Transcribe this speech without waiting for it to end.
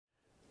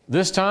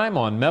This time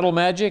on Metal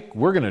Magic,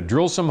 we're going to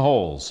drill some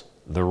holes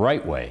the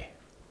right way.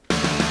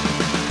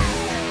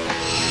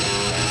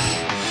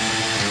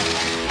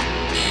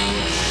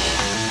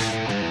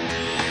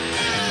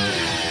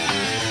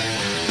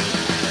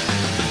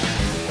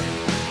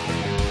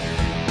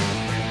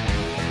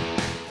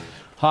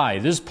 Hi,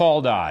 this is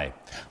Paul Dye.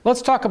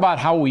 Let's talk about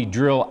how we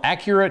drill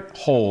accurate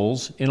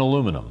holes in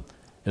aluminum.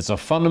 It's a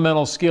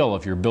fundamental skill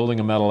if you're building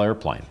a metal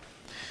airplane.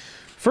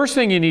 First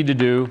thing you need to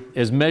do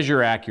is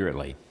measure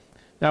accurately.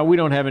 Now, we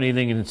don't have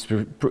anything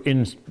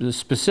in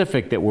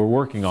specific that we're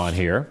working on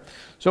here,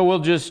 so we'll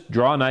just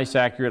draw a nice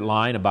accurate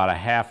line about a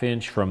 ½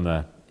 inch from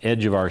the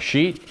edge of our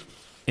sheet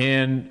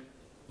and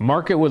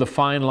mark it with a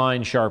fine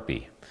line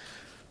Sharpie.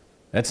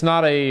 That's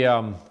not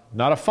a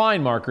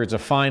fine marker, it's a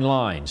fine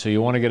line. So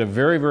you want to get a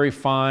very, very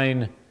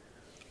fine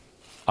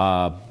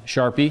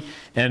Sharpie,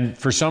 and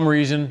for some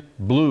reason,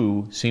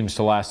 blue seems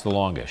to last the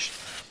longest.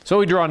 So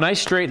we draw a nice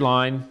straight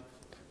line,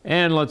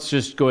 and let's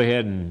just go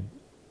ahead and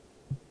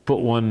put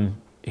one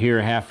here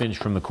a ½ inch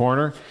from the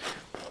corner.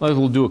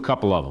 We'll do a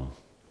couple of them,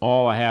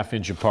 all a ½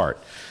 inch apart.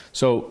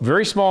 So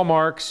very small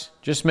marks,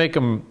 just make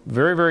them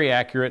very, very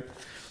accurate,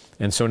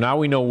 and so now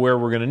we know where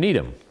we're going to need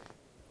them.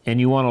 And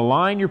you want to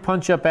line your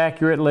punch up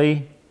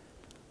accurately,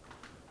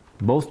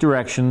 both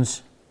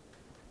directions,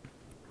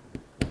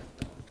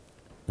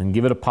 and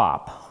give it a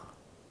pop.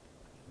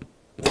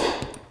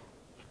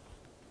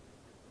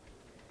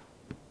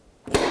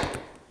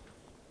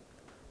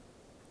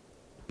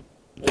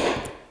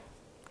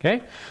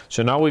 Okay,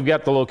 so now we've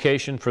got the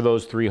location for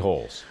those 3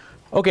 holes.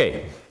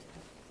 Okay,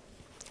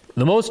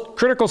 the most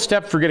critical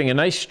step for getting a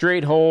nice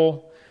straight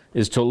hole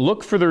is to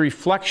look for the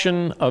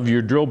reflection of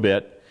your drill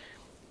bit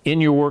in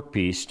your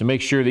workpiece to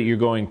make sure that you're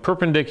going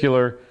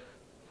perpendicular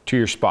to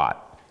your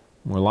spot.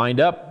 We're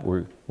lined up,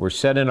 we're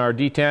set in our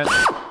detent,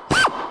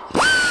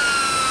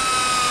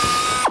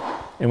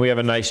 and we have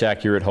a nice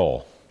accurate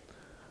hole.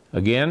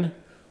 Again,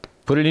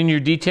 put it in your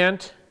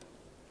detent,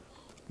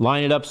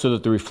 line it up so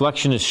that the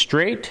reflection is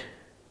straight,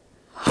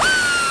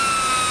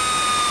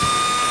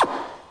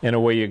 and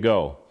away you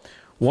go.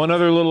 One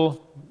other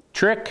little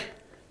trick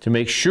to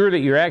make sure that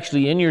you're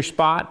actually in your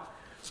spot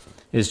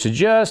is to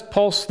just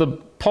pulse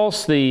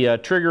the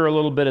trigger a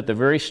little bit at the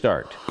very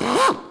start.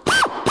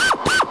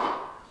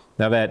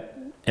 Now that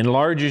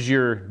enlarges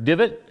your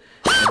divot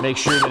and makes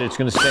sure that it's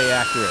going to stay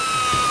accurate.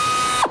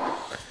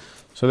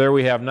 So there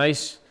we have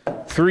nice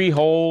 3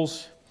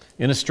 holes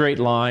in a straight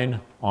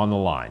line on the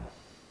line.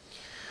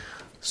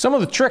 Some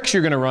of the tricks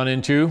you're going to run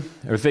into,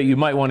 or that you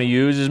might want to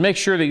use, is make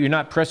sure that you're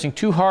not pressing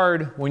too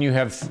hard when you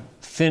have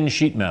thin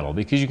sheet metal,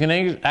 because you can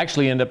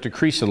actually end up to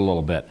crease it a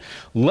little bit.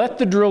 Let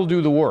the drill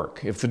do the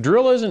work. If the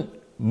drill isn't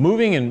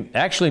moving and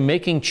actually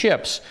making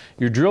chips,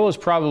 your drill is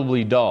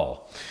probably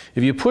dull.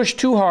 If you push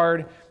too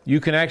hard, you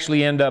can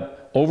actually end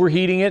up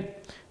overheating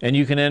it, and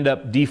you can end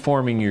up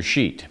deforming your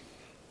sheet.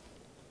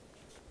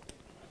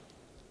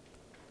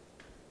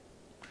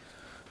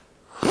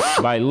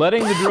 By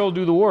letting the drill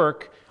do the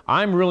work,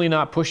 I'm really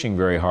not pushing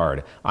very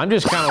hard. I'm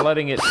just kind of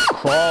letting it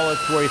crawl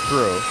its way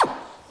through.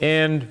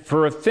 And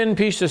for a thin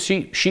piece of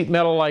sheet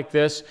metal like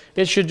this,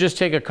 it should just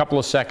take a couple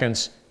of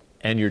seconds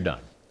and you're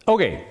done.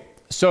 Okay,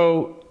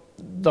 so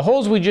the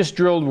holes we just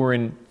drilled were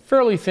in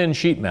fairly thin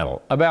sheet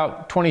metal,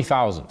 about 20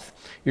 thousandths.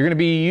 You're going to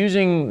be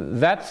using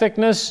that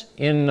thickness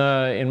in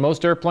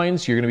most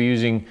airplanes. You're going to be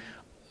using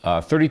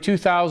 32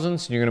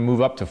 thousandths, and you're going to move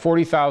up to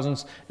 40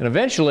 thousandths, and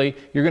eventually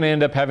you're going to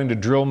end up having to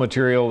drill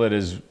material that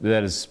is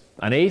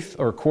 1/8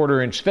 or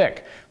 1/4 inch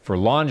thick for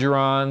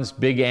longerons,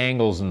 big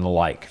angles, and the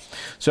like.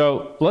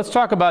 So let's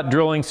talk about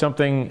drilling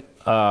something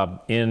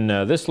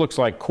this looks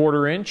like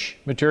 1/4 inch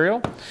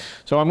material.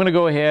 So I'm going to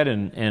go ahead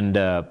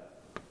and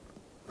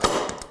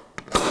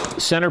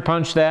center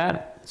punch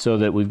that so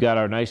that we've got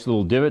our nice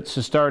little divots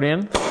to start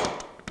in.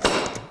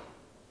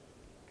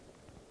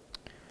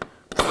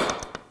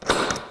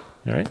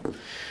 All right.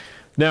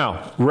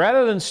 Now,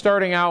 rather than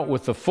starting out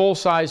with the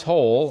full-size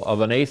hole of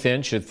 1/8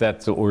 inch, if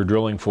that's what we're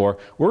drilling for,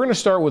 we're going to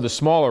start with a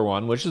smaller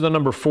one, which is the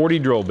number 40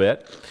 drill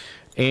bit.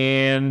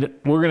 And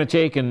we're going to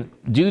take and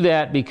do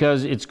that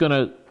because it's going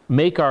to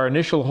make our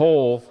initial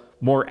hole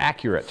more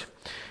accurate.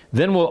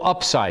 Then we'll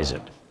upsize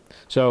it.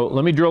 So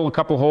let me drill a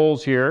couple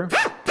holes here.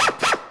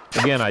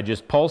 Again, I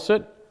just pulse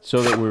it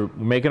so that we're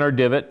making our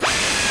divot.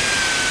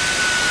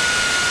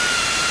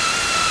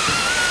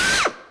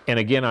 And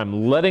again,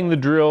 I'm letting the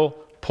drill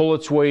pull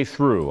its way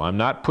through. I'm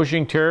not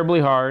pushing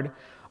terribly hard.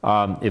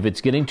 If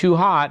it's getting too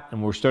hot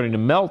and we're starting to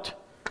melt,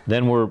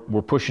 then we're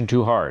pushing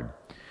too hard.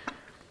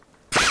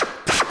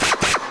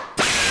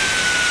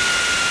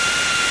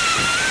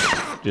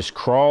 Just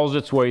crawls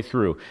its way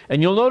through.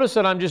 And you'll notice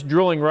that I'm just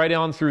drilling right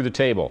on through the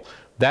table.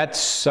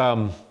 That's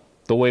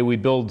the way we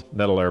build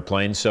metal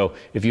airplanes. So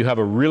if you have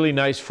a really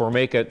nice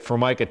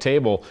Formica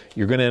table,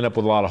 you're going to end up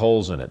with a lot of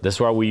holes in it. That's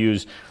why we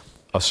use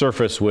a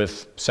surface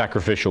with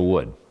sacrificial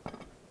wood.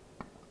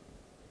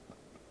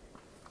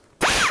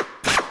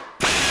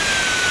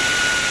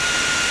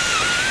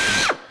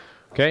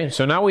 Okay,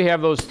 so now we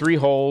have those 3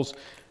 holes.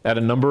 at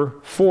a number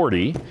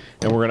 40,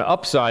 and we're going to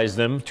upsize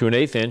them to an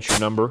 1/8 inch,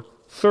 number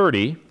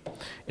 30.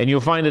 And you'll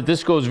find that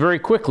this goes very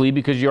quickly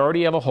because you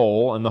already have a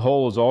hole, and the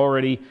hole is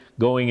already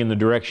going in the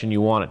direction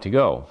you want it to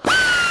go.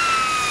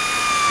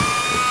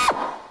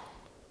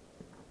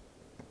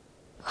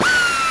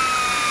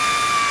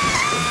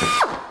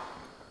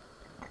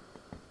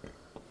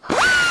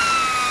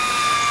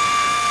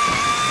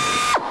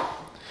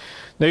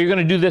 Now you're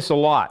going to do this a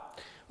lot.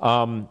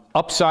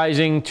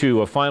 Upsizing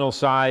to a final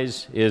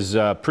size is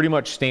pretty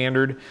much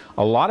standard.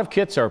 A lot of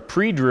kits are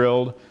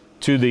pre-drilled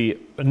to the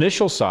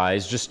initial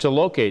size just to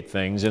locate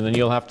things, and then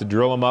you'll have to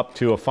drill them up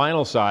to a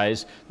final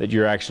size that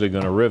you're actually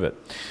going to rivet.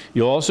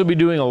 You'll also be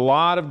doing a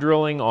lot of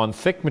drilling on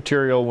thick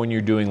material when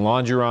you're doing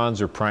longerons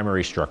or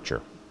primary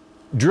structure.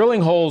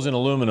 Drilling holes in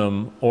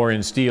aluminum or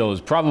in steel is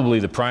probably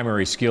the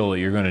primary skill that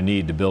you're going to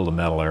need to build a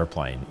metal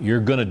airplane. You're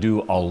going to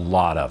do a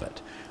lot of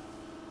it.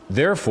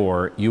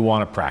 Therefore, you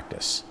want to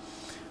practice.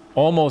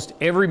 Almost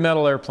every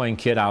metal airplane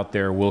kit out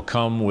there will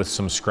come with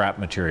some scrap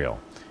material.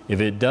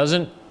 If it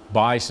doesn't,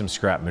 buy some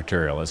scrap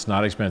material. It's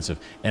not expensive.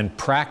 And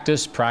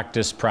practice,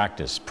 practice,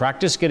 practice.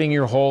 Practice getting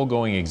your hole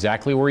going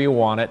exactly where you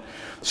want it,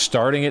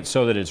 starting it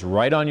so that it's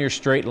right on your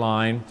straight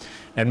line,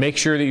 and make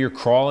sure that you're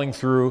crawling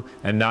through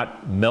and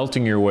not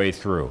melting your way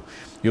through.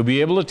 You'll be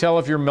able to tell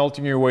if you're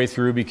melting your way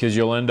through because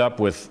you'll end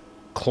up with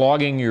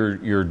clogging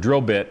your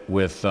drill bit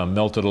with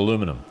melted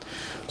aluminum.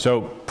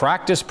 So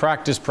practice,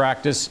 practice,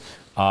 practice.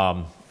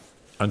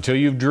 Until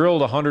you've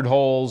drilled 100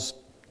 holes,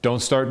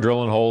 don't start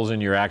drilling holes in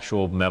your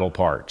actual metal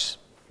parts.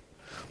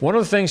 One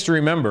of the things to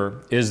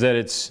remember is that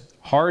it's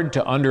hard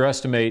to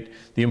underestimate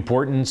the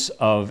importance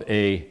of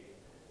a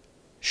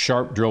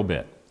sharp drill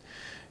bit.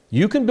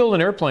 You can build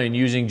an airplane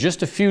using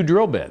just a few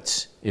drill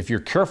bits if you're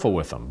careful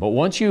with them. But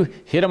once you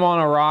hit them on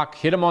a rock,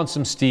 hit them on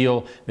some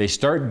steel, they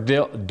start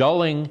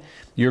dulling,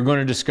 you're going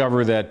to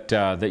discover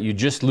that you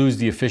just lose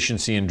the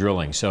efficiency in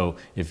drilling. So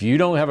if you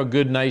don't have a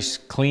good, nice,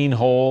 clean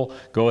hole,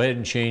 go ahead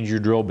and change your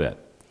drill bit.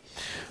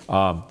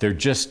 They're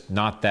just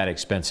not that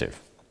expensive.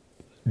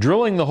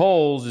 Drilling the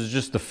holes is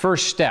just the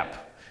first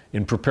step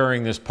in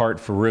preparing this part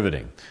for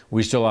riveting.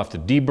 We still have to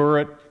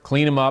deburr it,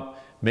 clean them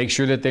up, make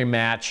sure that they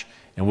match,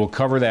 and we'll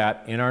cover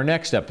that in our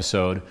next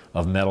episode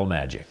of Metal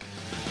Magic.